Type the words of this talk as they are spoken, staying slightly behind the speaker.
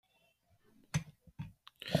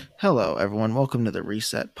Hello, everyone. Welcome to the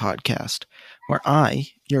Reset Podcast, where I,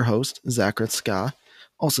 your host, Zachrit Ska,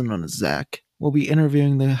 also known as Zach, will be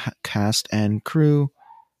interviewing the cast and crew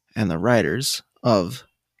and the writers of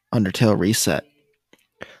Undertale Reset.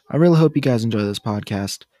 I really hope you guys enjoy this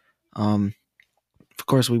podcast. Of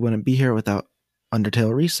course, we wouldn't be here without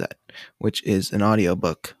Undertale Reset, which is an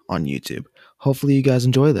audiobook on YouTube. Hopefully, you guys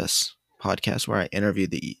enjoy this podcast where I interview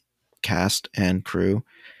the cast and crew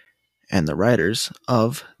and the writers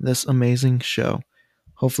of this amazing show.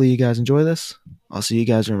 Hopefully, you guys enjoy this. I'll see you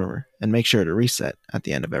guys, remember, and make sure to reset at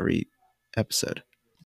the end of every episode.